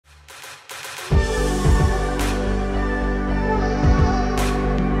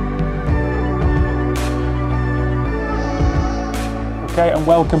Okay, and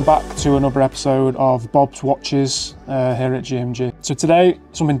welcome back to another episode of Bob's Watches here at GMG. So today,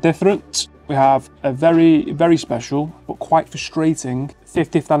 something different. We have a very, very special, but quite frustrating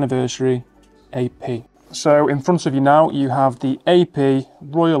 50th anniversary AP. So in front of you now, you have the AP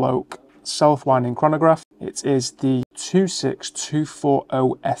Royal Oak self-winding chronograph. It is the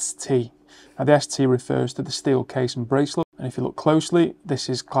 26240ST. Now the ST refers to the steel case and bracelet. And if you look closely, this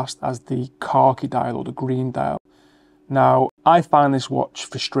is classed as the Khaki dial or the green dial. Now, I find this watch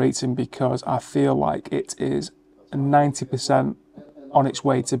frustrating because I feel like it is 90% on its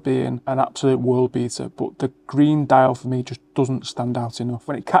way to being an absolute world beater, but the green dial for me just doesn't stand out enough.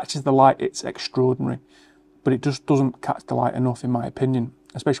 When it catches the light, it's extraordinary, but it just doesn't catch the light enough in my opinion,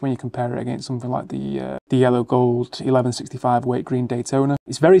 especially when you compare it against something like the yellow gold 1165 weight green Daytona.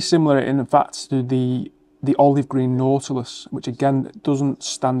 It's very similar in fact to the olive green Nautilus, which again doesn't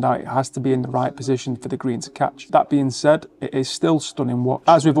stand out. It has to be in the right position for the green to catch. That being said, it is still stunning watch.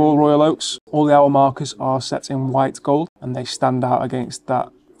 As with all Royal Oaks, all the hour markers are set in white gold and they stand out against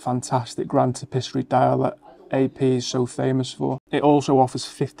that fantastic Grande Tapisserie Dial that AP is so famous for. It also offers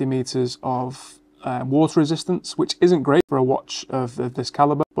 50 meters of water resistance, which isn't great for a watch of this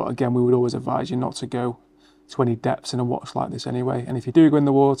caliber, but again, we would always advise you not to go to any depths in a watch like this anyway. And if you do go in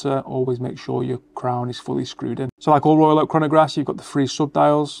the water, always make sure your crown is fully screwed in. So like all Royal Oak chronographs, you've got the 3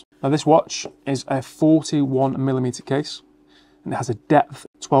 sub-dials. Now this watch is a 41mm case and it has a depth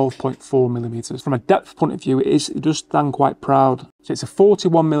 12.4mm. From a depth point of view, it does stand quite proud. So it's a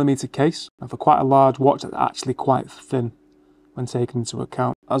 41mm case, and for quite a large watch, it's actually quite thin when taken into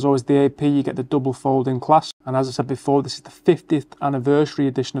account. As always, the AP, you get the double folding clasp, and as I said before, this is the 50th anniversary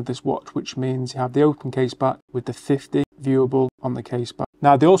edition of this watch, which means you have the open case back with the 50 viewable on the case back.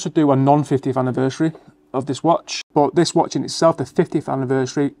 Now they also do a non-50th anniversary of this watch, but this watch in itself, the 50th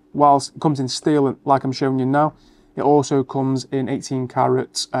anniversary, whilst it comes in steel like I'm showing you now, it also comes in 18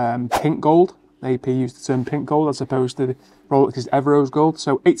 karat pink gold. AP used the term pink gold as opposed to the Rolex's Everose gold.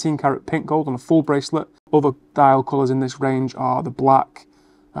 So 18 karat pink gold on a full bracelet. Other dial colours in this range are the black,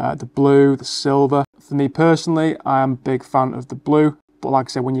 the blue, the silver. For me personally, I am a big fan of the blue, but like I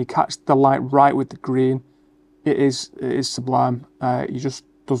said, when you catch the light right with the green, it is sublime. It just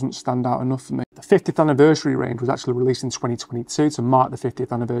doesn't stand out enough for me. The 50th anniversary range was actually released in 2022 to mark the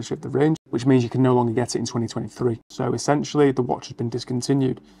 50th anniversary of the range, which means you can no longer get it in 2023. So essentially, the watch has been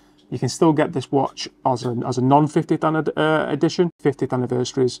discontinued. You can still get this watch as a non-50th edition. 50th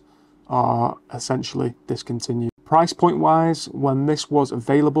anniversaries are essentially discontinued. Price point wise, when this was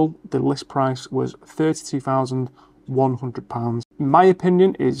available, the list price was £32,100. In my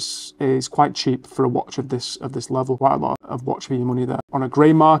opinion, is quite cheap for a watch of this level. Quite a lot of watch for your money there. On a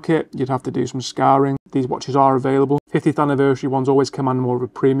grey market, you'd have to do some scouring. These watches are available. 50th anniversary ones always command more of a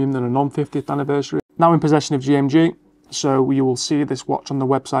premium than a non-50th anniversary. Now in possession of GMG, so you will see this watch on the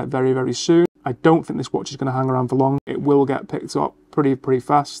website very, very soon. I don't think this watch is going to hang around for long. It will get picked up pretty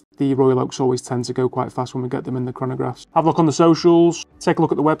fast. The Royal Oaks always tend to go quite fast when we get them in the chronographs. Have a look on the socials, take a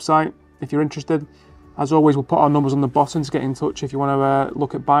look at the website if you're interested. As always, we'll put our numbers on the bottom to get in touch if you want to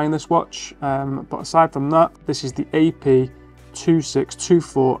look at buying this watch. But aside from that, this is the AP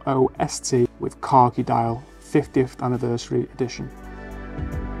 26240ST with Khaki dial 50th anniversary edition.